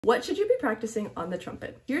What should you be practicing on the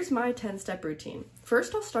trumpet? Here's my 10-step routine.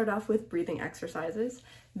 First, I'll start off with breathing exercises,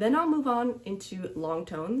 then I'll move on into long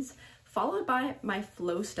tones, followed by my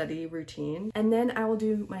flow steady routine, and then I will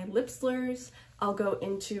do my lip slurs. I'll go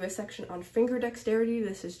into a section on finger dexterity.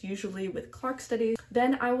 This is usually with Clark studies.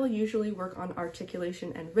 Then I will usually work on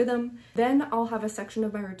articulation and rhythm. Then I'll have a section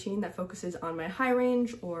of my routine that focuses on my high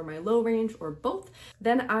range or my low range or both.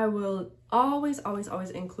 Then I will always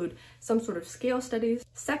include some sort of scale studies.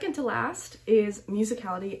 Second to last is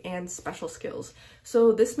musicality and special skills.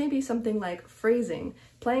 So this may be something like phrasing,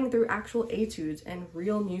 playing through actual etudes and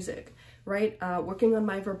real music, right? Working on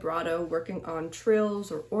my vibrato, working on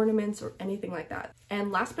trills or ornaments or anything like that.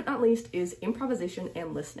 And last but not least is improvisation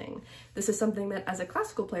and listening. This is something that as a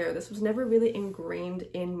classical player, this was never really ingrained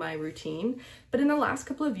in my routine, but in the last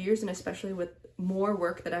couple of years, and especially with more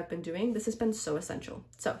work that I've been doing, this has been so essential.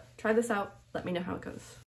 So try this out, let me know how it goes.